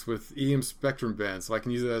interface with EM spectrum band, so I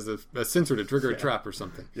can use it as a sensor to trigger a trap or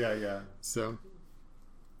something. Yeah. So,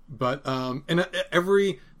 but and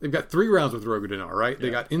they've got 3 rounds with Rogue Danar, right? They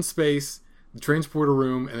got in space, the transporter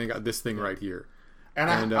room, and they got this thing right here. And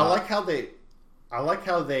I like how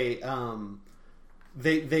they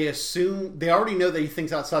assume they already know that he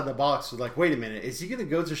thinks outside the box. So like, wait a minute, is he going to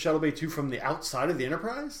go to Shuttle Bay 2 from the outside of the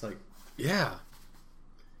Enterprise? Like, yeah,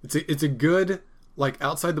 it's a good like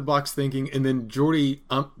outside the box thinking, and then Geordi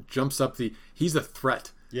jumps up he's a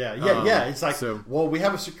threat. Yeah. It's like, well, we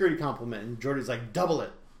have a security complement, and Geordi's like, double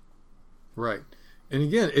it. Right, and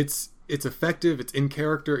again, it's effective. It's in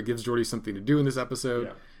character. It gives Geordi something to do in this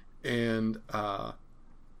episode, and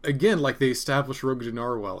again, like they established Rogue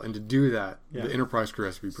Danar well, and to do that, the Enterprise crew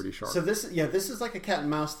has to be pretty sharp. So this is like a cat and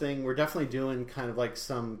mouse thing. We're definitely doing kind of like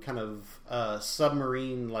some kind of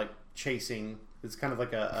submarine like chasing. It's kind of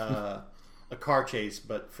like a car chase,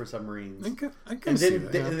 but for submarines. I can see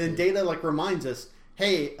that. And then Data like reminds us,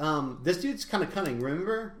 hey, this dude's kind of cunning.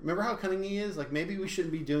 Remember how cunning he is? Like maybe we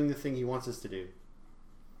shouldn't be doing the thing he wants us to do.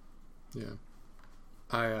 Yeah,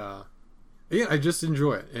 I just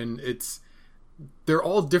enjoy it, and they're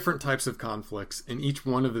all different types of conflicts, and each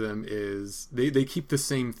one of them is they keep the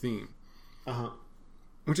same theme,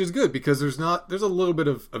 which is good because there's a little bit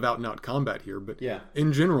of out and out combat here, but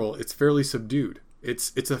in general it's fairly subdued.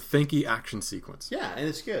 It's a thanky action sequence. Yeah, and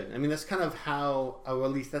it's good. I mean, that's kind of how, or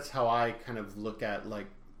at least that's how I kind of look at like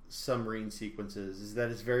submarine sequences, is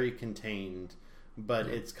that it's very contained, but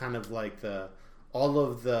it's kind of like all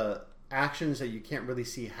of the actions that you can't really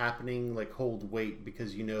see happening like hold weight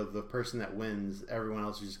because you know the person that wins, everyone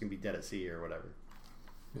else is just gonna be dead at sea or whatever.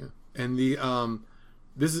 Yeah, and the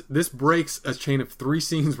this breaks a chain of 3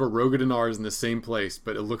 scenes where Rogue Danar is in the same place,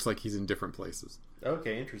 but it looks like he's in different places.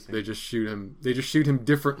 Okay, interesting. They just shoot him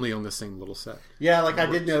differently on the same little set. Yeah, like I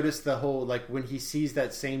did notice the whole like when he sees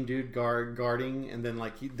that same dude guarding, and then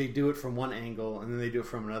like they do it from one angle and then they do it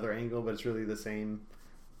from another angle, but it's really the same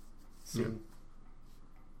scene. Yeah.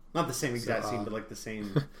 Not the same exact scene, but like the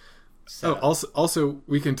same setup. Also,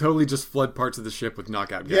 we can totally just flood parts of the ship with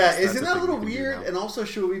knockout gas. Yeah, isn't that a little weird? And also,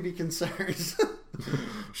 should we be concerned?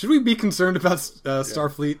 Should we be concerned about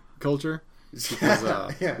Starfleet culture?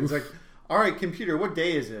 Because, it's like, all right, computer, what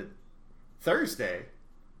day is it? Thursday.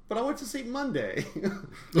 But I went to sleep Monday.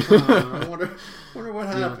 I wonder what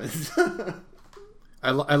happens.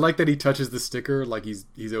 I like that he touches the sticker like he's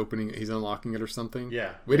unlocking it or something.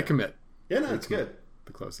 Yeah. Way to commit. Yeah, no, it's good.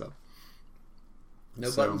 The close up.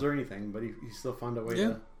 No buttons or anything, but he still found a way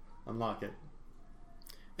to unlock it.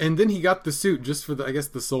 And then he got the suit just for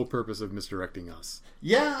the sole purpose of misdirecting us.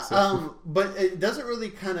 Yeah, but it doesn't really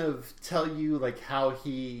kind of tell you like how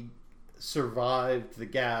he survived the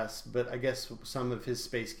gas, but I guess some of his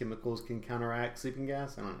space chemicals can counteract sleeping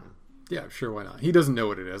gas. I don't know. Yeah, sure, why not? He doesn't know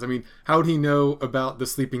what it is. I mean, how would he know about the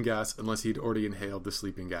sleeping gas unless he'd already inhaled the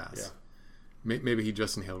sleeping gas? Yeah. Maybe he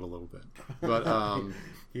just inhaled a little bit, but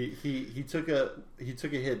he took a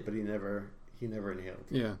hit, but he never inhaled.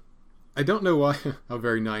 Yeah, I don't know why. How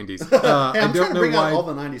very 90s. I'm trying to bring out all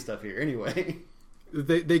the 90s stuff here. Anyway,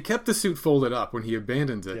 they kept the suit folded up when he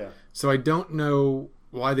abandons it. Yeah. So I don't know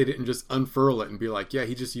why they didn't just unfurl it and be like, yeah,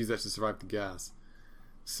 he just used that to survive the gas.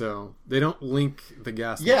 So they don't link the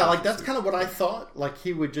gas. Yeah, like that's kind of what I thought. Like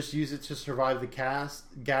he would just use it to survive the gas,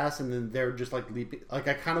 and then they're just like leaping. Like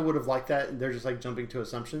I kind of would have liked that. And they're just like jumping to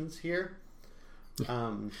assumptions here.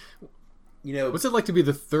 What's it like to be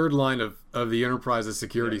the third line of the Enterprise's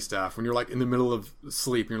security staff when you're like in the middle of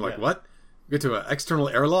sleep and you're like, what? You get to an external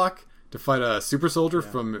airlock to fight a super soldier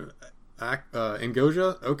from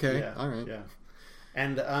Angosian? Okay, all right. Yeah.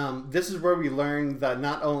 And this is where we learn that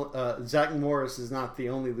not only Zach Morris is not the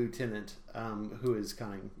only lieutenant who is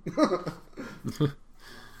cunning.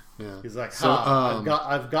 He's like,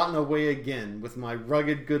 I've gotten away again with my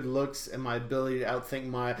rugged good looks and my ability to outthink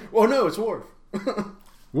my. Oh no, it's Worf.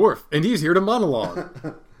 Worf, and he's here to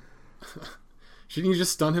monologue. Shouldn't you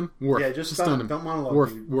just stun him? Worf, yeah, just stun him. Don't monologue.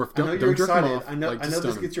 Worf, I know you're excited. I know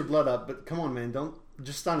this him. gets your blood up, but come on, man, don't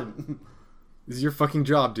just stun him. This is your fucking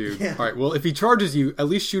job, dude. Yeah. All right, well, if he charges you, at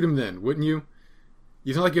least shoot him then, wouldn't you?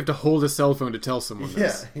 It's not like you have to hold a cell phone to tell someone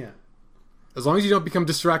this. Yeah. As long as you don't become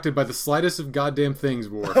distracted by the slightest of goddamn things,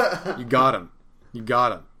 Worf, you got him. You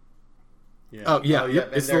got him. Yeah. Oh, yeah.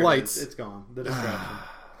 Yep, it's the lights. It's gone. The distraction.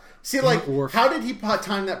 See, like, how did he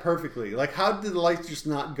time that perfectly? Like, how did the lights just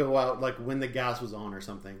not go out, like, when the gas was on or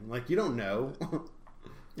something? Like, you don't know.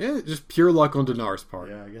 Yeah, just pure luck on Danar's part.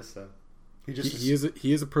 Yeah, I guess so. He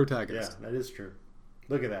is a protagonist. Yeah, that is true.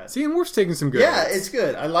 Look at that. See, and Worf's taking some good hits. It's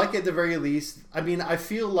good. I like it at the very least. I mean, I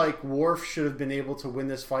feel like Worf should have been able to win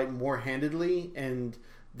this fight more handedly, and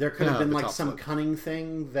there could have been, like, some cunning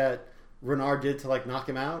thing that Renard did to, like, knock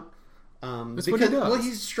him out. That's because, what he does. Well,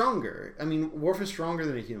 he's stronger. I mean, Worf is stronger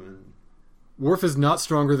than a human. Worf is not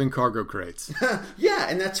stronger than cargo crates. Yeah,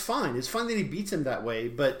 and that's fine. It's fine that he beats him that way,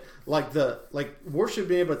 but Worf should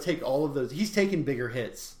be able to take all of those. He's taken bigger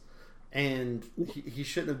hits, and he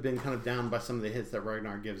shouldn't have been kind of down by some of the hits that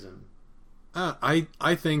Ragnar gives him. I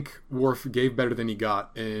think Worf gave better than he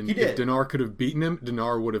got, and he did. If Danar could have beaten him,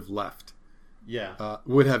 Danar would have left. Yeah,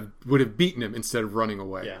 would have beaten him instead of running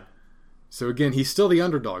away. Yeah. So again, he's still the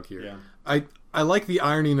underdog here. Yeah. I like the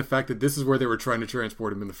irony in the fact that this is where they were trying to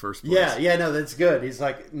transport him in the first place. Yeah, no, that's good. He's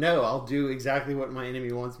like, no, I'll do exactly what my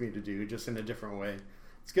enemy wants me to do, just in a different way.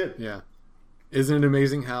 It's good. Yeah. Isn't it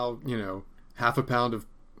amazing how, half a pound of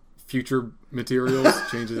future materials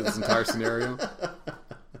changes its entire scenario?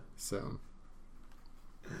 So.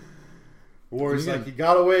 War's like, you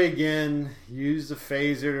got away again. Use the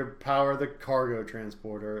phaser to power the cargo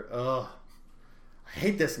transporter. Ugh. I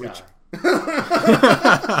hate this guy.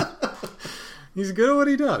 He's good at what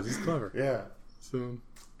he does. He's clever. Yeah. So,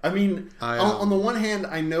 I mean, on the one hand,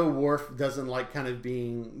 I know Worf doesn't like kind of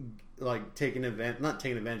being like not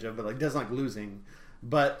taken advantage of, but like doesn't like losing.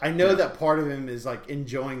 But I know that part of him is like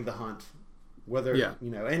enjoying the hunt. Whether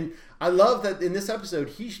and I love that in this episode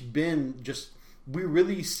he's been just. We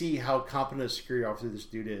really see how competent a security officer this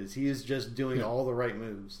dude is. He is just doing all the right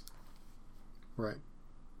moves. Right.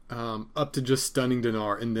 Up to just stunning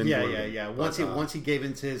Danar and then Once he gave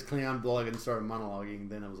into his Klingon blood and started monologuing,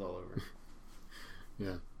 then it was all over.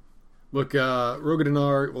 Yeah. Look, Roga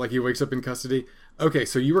Danar, like he wakes up in custody. Okay,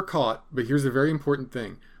 so you were caught, but here's a very important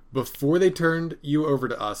thing. Before they turned you over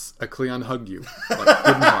to us, a Klingon hugged you. Like,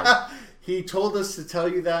 good and hard. He told us to tell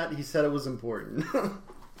you that. He said it was important.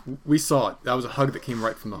 We saw it. That was a hug that came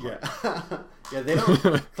right from the heart. Yeah, they don't.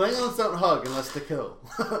 Klingons don't hug unless they kill.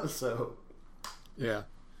 So. Yeah.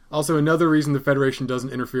 Also, another reason the Federation doesn't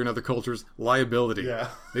interfere in other cultures: liability. Yeah.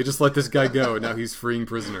 They just let this guy go, and now he's freeing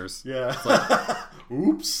prisoners. Yeah. Like,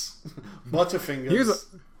 oops. Butterfingers.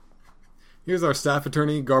 Here's our staff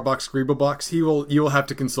attorney, Garbok Scribblebox. You will have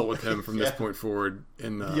to consult with him from this point forward.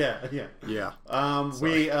 Yeah.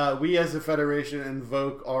 We as a Federation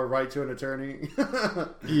invoke our right to an attorney.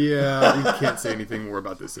 Yeah, we can't say anything more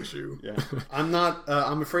about this issue. Yeah,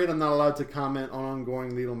 I'm afraid I'm not allowed to comment on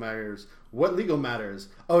ongoing legal matters. What legal matters?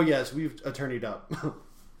 Oh yes, we've attorneyed up.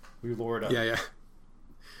 We've lured up. Yeah.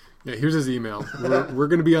 Here's his email. We're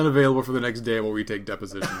going to be unavailable for the next day while we take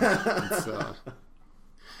depositions.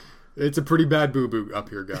 It's a pretty bad boo-boo up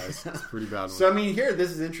here, guys. It's a pretty bad one. So, I mean, here, this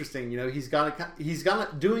is interesting. He's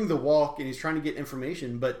got doing the walk, and he's trying to get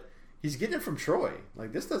information, but he's getting it from Troy.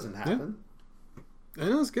 Like, this doesn't happen. Yeah. I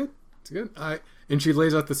know, it's good. It's good. And she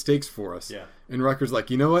lays out the stakes for us. Yeah. And Riker's like,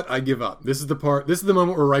 you know what? I give up. This is the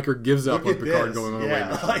moment where Riker gives up on Picard going on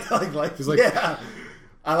away. He's like, yeah.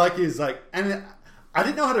 I like he's like, and I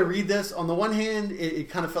didn't know how to read this. On the one hand, it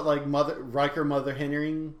kind of felt like Riker mother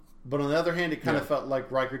Henrying. But on the other hand, it kind of felt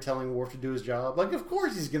like Riker telling Worf to do his job. Like, of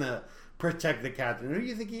course he's going to protect the captain. Who do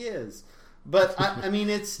you think he is? But, I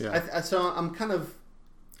mean, it's... so I'm kind of...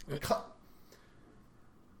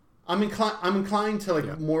 I'm inclined to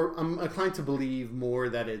Yeah. more. I'm inclined to believe more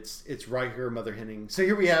that it's Riker Mother Henning. So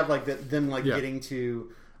here we have like them like getting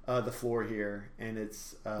to the floor here, and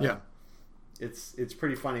it's it's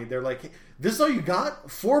pretty funny. They're like, "This is all you got?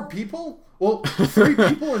 4 people? Well, 3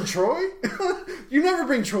 people in Troy? You never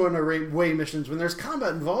bring Troy on away missions when there's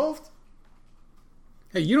combat involved."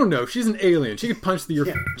 Hey, you don't know. She's an alien. She could punch through your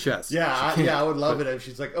chest. Yeah, I would love it if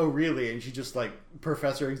she's like, "Oh, really?" And she just like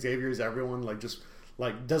Professor Xavier's everyone like just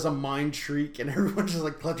like does a mind shriek, and everyone just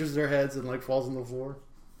like clutches their heads and like falls on the floor.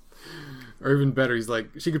 Or even better, he's like,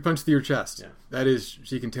 she could punch through your chest. Yeah. That is,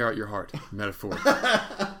 she can tear out your heart. Metaphor.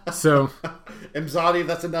 So, Imzadi,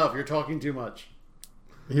 that's enough. You're talking too much.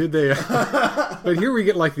 here they but here we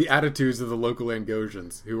get like the attitudes of the local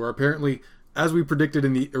Angosians, who are apparently, as we predicted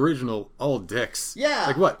in the original, all dicks. Yeah.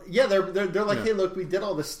 Like what? Yeah, they're like, "Hey, look, we did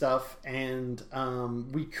all this stuff, and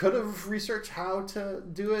we could have researched how to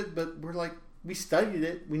do it, but we're like, we studied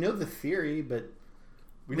it. We know the theory, but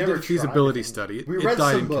we never did a feasibility study. We It read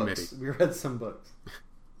died some in books. committee. We read some books.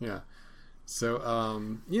 Yeah. So,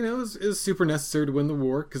 it was super necessary to win the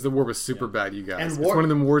war, because the war was super bad, you guys. And It's one of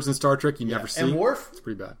them wars in Star Trek you never see. And Worf, it's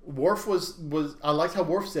pretty bad. Worf was I liked how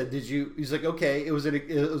Worf said, he's like, "Okay, it was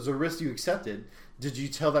a risk you accepted. Did you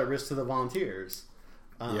tell that risk to the volunteers?"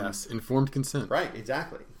 Yes, informed consent. Right,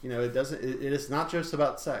 exactly. It doesn't. It is not just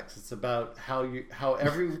about sex. It's about how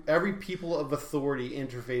every people of authority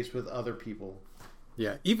interface with other people.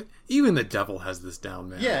 Yeah, even the devil has this down,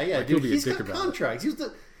 man. Yeah, like, dude. He'll be He's a dick got about contracts.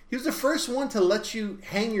 He was the first one to let you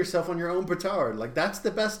hang yourself on your own petard. Like, that's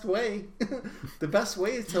the best way. The best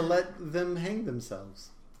way is to let them hang themselves.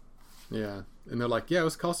 it. Yeah, and they're like, yeah, it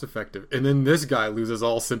was cost effective. And then this guy loses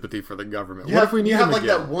all sympathy for the government. What if we need you him have like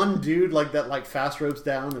again? that one dude like that like fast ropes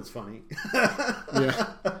down. It's funny. Yeah,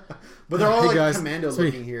 But they're all hey like guys, commando it's me,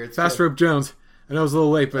 looking here. It's Fast good. Rope Jones. I know it was a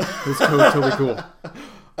little late, but it was totally cool.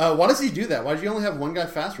 Why does he do that? Why do you only have one guy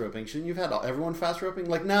fast roping? Shouldn't you have had everyone fast roping?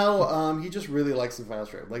 Like, no, he just really likes the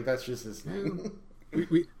fast rope. Like, that's just his thing.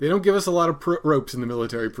 They don't give us a lot of ropes in the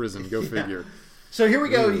military prison. Go figure. So here we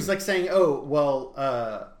go. He's like saying, "Oh, well,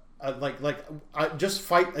 just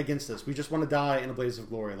fight against us. We just want to die in a blaze of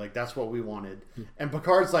glory. Like, that's what we wanted." And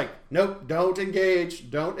Picard's like, "Nope, don't engage.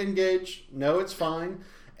 Don't engage. No, it's fine."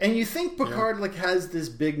 And you think Picard like has this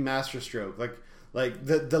big master stroke, like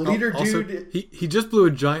the leader Also, dude. he just blew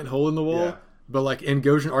a giant hole in the wall, Yeah. but like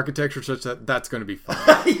Angosian architecture such that's going to be fine.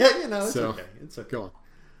 Yeah, it's okay. It's okay. Go on.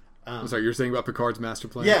 I'm sorry, you're saying about Picard's master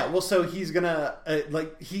plan? Yeah, well, so he's gonna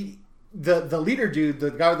the leader dude, the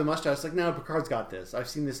guy with the mustache, is like, "No, Picard's got this. I've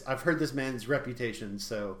seen this. I've heard this man's reputation.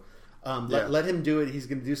 So let him do it. He's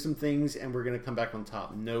gonna do some things, and we're gonna come back on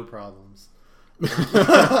top. No problems."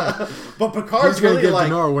 But Picard's He's going to really give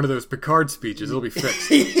like Danar one of those Picard speeches. It'll be fixed.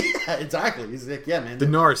 yeah, exactly. He's like, "Yeah, man.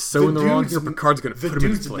 Danar is so in the wrong dude's- here. Picard's going to The put him in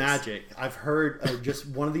his dude's place. magic. I've heard just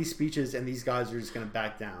one of these speeches, and these guys are just going to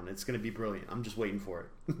back down. It's going to be brilliant. I'm just waiting for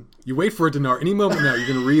it." You wait for it, Danar. Any moment now, you're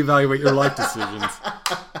going to reevaluate your life decisions.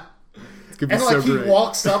 It's going to be And so like great. he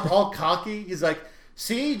walks up all cocky. He's like,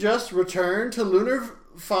 "See, just return to Lunar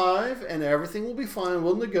 5 and everything will be fine.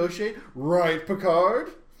 We'll negotiate." Right,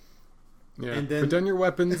 Picard? Yeah. and then- Put down your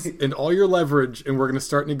weapons and all your leverage, and we're going to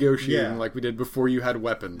start negotiating Yeah. like we did before you had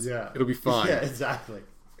weapons. Yeah. It'll be fine. Yeah, exactly.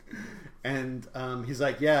 And he's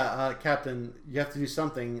like, "Yeah, Captain, you have to do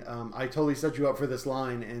something. I totally set you up for this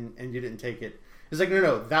line, and you didn't take it." He's like,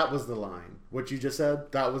 "No, that was the line. What you just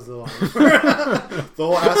said, that was the line. The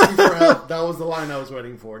whole asking for help, that was the line I was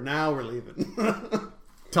waiting for. Now we're leaving."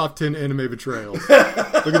 Top 10 anime betrayals. Look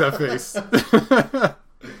at that face.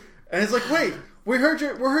 And it's like, "Wait, we heard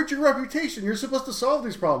your reputation. You're supposed to solve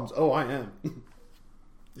these problems." "Oh, I am."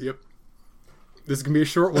 Yep. This is going to be a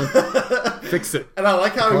short one. Fix it. And I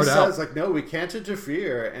like how he Picard out. says, like, "No, we can't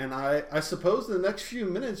interfere. And I suppose in the next few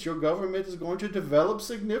minutes, your government is going to develop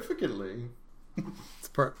significantly." It's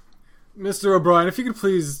part. Mr. O'Brien, if you could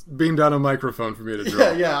please beam down a microphone for me to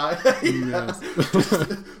draw. Yeah. Yes.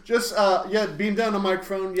 Just beam down a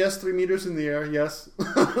microphone. Yes, 3 meters in the air. Yes.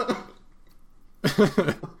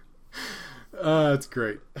 That's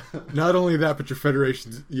great. Not only that, but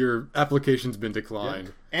your application's been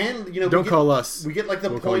declined. And Don't call us. We get like the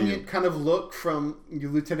We'll call you. poignant kind of look from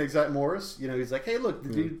Lieutenant Zach Morris. He's like, "Hey, look, the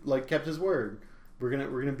dude like kept his word. We're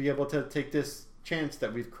gonna be able to take this chance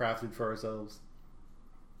that we've crafted for ourselves."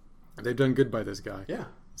 They've done good by this guy. Yeah.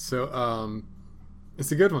 So,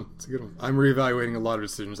 it's a good one. I'm reevaluating a lot of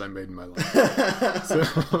decisions I made in my life.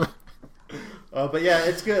 So, But yeah,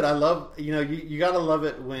 it's good. I love, you gotta love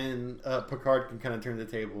it when Picard can kind of turn the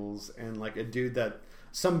tables and like a dude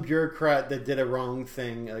some bureaucrat that did a wrong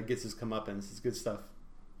thing gets his comeuppance. It's good stuff.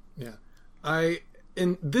 yeah. I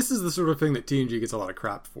And this is the sort of thing that TNG gets a lot of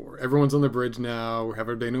crap for. Everyone's on the bridge now. We have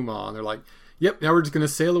our denouement. And they're like, yep, now we're just going to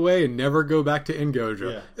sail away and never go back to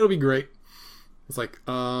Angosha. Yeah. It'll be great. It's like,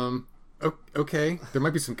 okay. There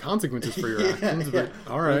might be some consequences for your actions. But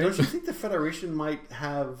all right. Don't you think the Federation might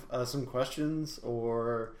have some questions,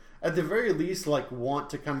 or at the very least, like, want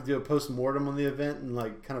to kind of do a post-mortem on the event and,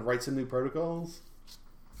 like, kind of write some new protocols?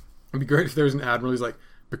 It'd be great if there was an admiral who's like,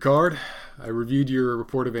 Picard, I reviewed your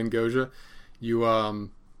report of Angosha. You,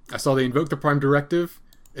 I saw they invoked the Prime Directive,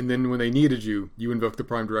 and then when they needed you, you invoked the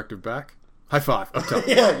Prime Directive back. High five. Up top.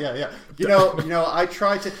 Yeah. You know, I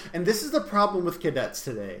try to, and this is the problem with cadets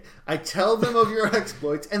today. I tell them of your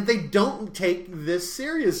exploits, and they don't take this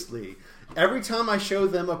seriously. Every time I show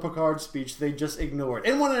them a Picard speech, they just ignore it.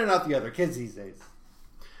 And one and not the other. Kids these days.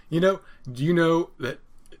 You know, do you know that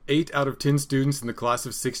 8 out of 10 students in the class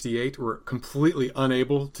of 68 were completely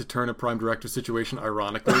unable to turn a Prime Directive situation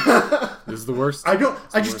ironically? This is the worst. I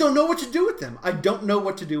just don't know what to do with them. I don't know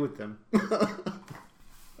what to do with them.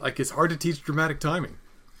 Like, it's hard to teach dramatic timing.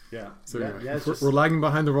 Yeah. So anyway, we're lagging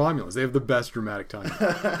behind the Romulans. They have the best dramatic timing.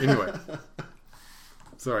 Anyway.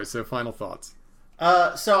 Sorry, so final thoughts.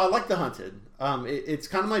 So I like The Hunted. It's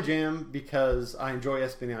kind of my jam because I enjoy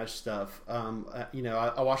espionage stuff. You know,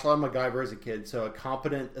 I watched a lot of MacGyver as a kid, so a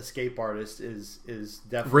competent escape artist is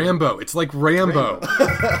definitely Rambo. It's like Rambo.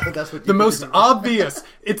 That's what the most obvious.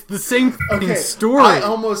 It's the same story.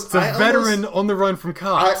 It's a veteran on the run from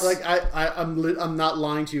cops. I'm not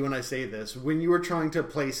lying to you when I say this. When you were trying to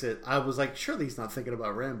place it, I was like, surely he's not thinking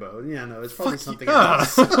about Rambo. Yeah, no, it's probably something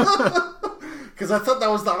else. Because I thought that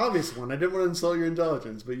was the obvious one. I didn't want to insult your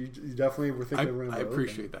intelligence, but you definitely were thinking of Rambo. I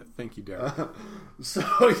appreciate that. Thank you, Derek.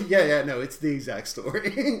 No, it's the exact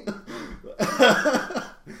story.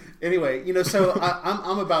 Anyway, you know, so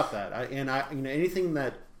I'm about that. Anything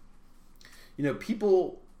that, you know,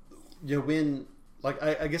 people, you know, when, like,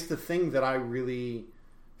 I guess the thing that I really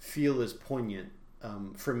feel is poignant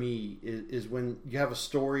for me is when you have a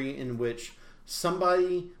story in which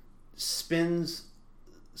somebody spends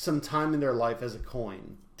some time in their life as a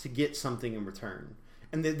coin to get something in return.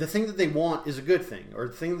 And the thing that they want is a good thing, or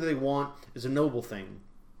the thing that they want is a noble thing.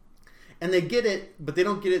 And they get it, but they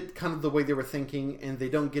don't get it kind of the way they were thinking, and they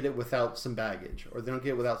don't get it without some baggage, or they don't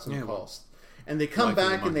get it without some cost. And they come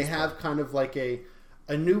back and they have kind of like a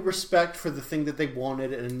new respect for the thing that they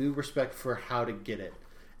wanted and a new respect for how to get it.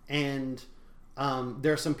 And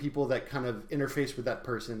there are some people that kind of interface with that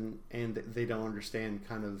person and they don't understand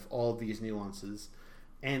kind of all these nuances.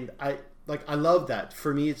 And I love that.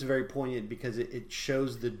 For me, it's very poignant because it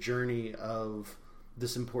shows the journey of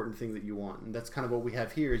this important thing that you want. And that's kind of what we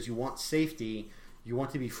have here is you want safety, you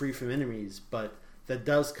want to be free from enemies, but that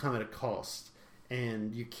does come at a cost.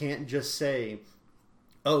 And you can't just say,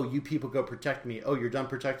 oh, you people go protect me. Oh, you're done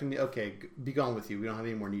protecting me? Okay, be gone with you. We don't have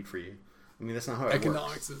any more need for you. I mean, that's not how it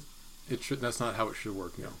works. That's not how it should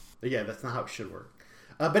work, no. Yeah, that's not how it should work.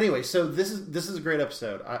 But anyway, so this is a great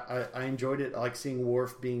episode. I enjoyed it. I like seeing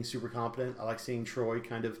Worf being super competent. I like seeing Troy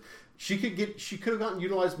kind of. She could have gotten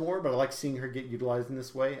utilized more, but I like seeing her get utilized in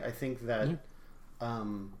this way. I think that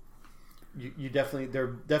you definitely there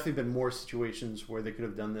have definitely been more situations where they could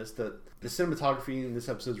have done this. The cinematography in this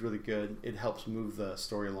episode is really good. It helps move the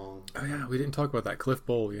story along. Oh yeah, we didn't talk about that. Cliff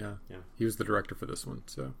Bowl, yeah, he was the director for this one.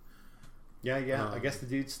 So yeah. I guess the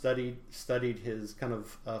dude studied his kind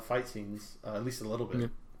of fight scenes at least a little bit.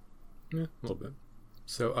 Yeah, a little bit.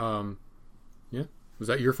 So was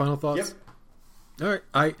that your final thoughts? Yep.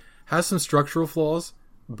 All right, has some structural flaws,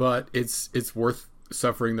 but it's worth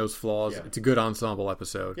suffering those flaws. Yeah. It's a good ensemble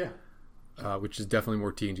episode. Yeah. Which is definitely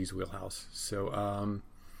more TNG's wheelhouse. So,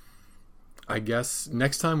 I guess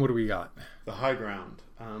next time, what do we got? The High Ground.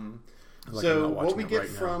 So what we get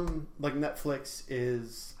from like Netflix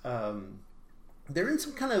is they're in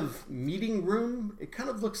some kind of meeting room. It kind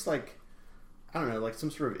of looks like, I don't know, like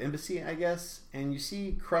some sort of embassy, I guess. And you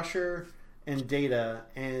see Crusher and Data,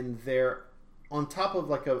 and they're on top of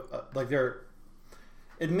like they're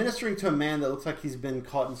administering to a man that looks like he's been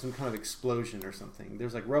caught in some kind of explosion or something.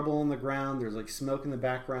 There's like rubble on the ground. There's like smoke in the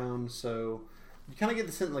background. So you kind of get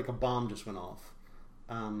the sense like a bomb just went off.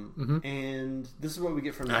 And this is what we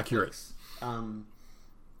get from Netflix. Accurate.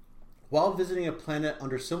 While visiting a planet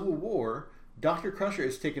under civil war, Dr. Crusher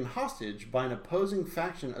is taken hostage by an opposing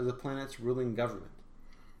faction of the planet's ruling government.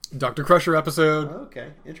 Dr. Crusher episode.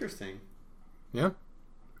 Okay, interesting. Yeah.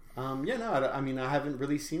 I haven't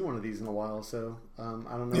really seen one of these in a while, so I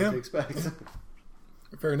don't know what to expect.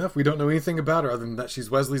 Fair enough. We don't know anything about her other than that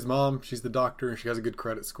she's Wesley's mom, she's the doctor, and she has a good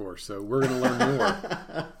credit score. So we're going to learn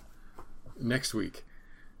more next week.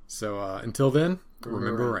 So until then,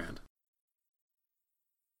 remember Rand.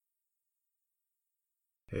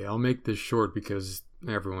 Hey, I'll make this short because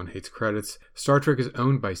everyone hates credits. Star Trek is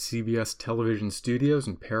owned by CBS Television Studios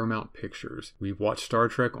and Paramount Pictures. We watch Star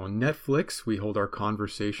Trek on Netflix, we hold our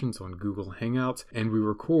conversations on Google Hangouts, and we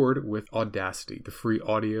record with Audacity, the free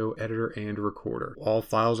audio editor and recorder. All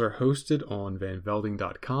files are hosted on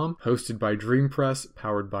vanvelding.com, hosted by DreamPress,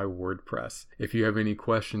 powered by WordPress. If you have any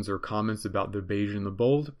questions or comments about the Beige and the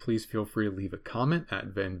Bold, please feel free to leave a comment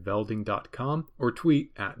at vanvelding.com or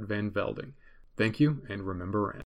tweet at vanvelding. Thank you, and remember Rand.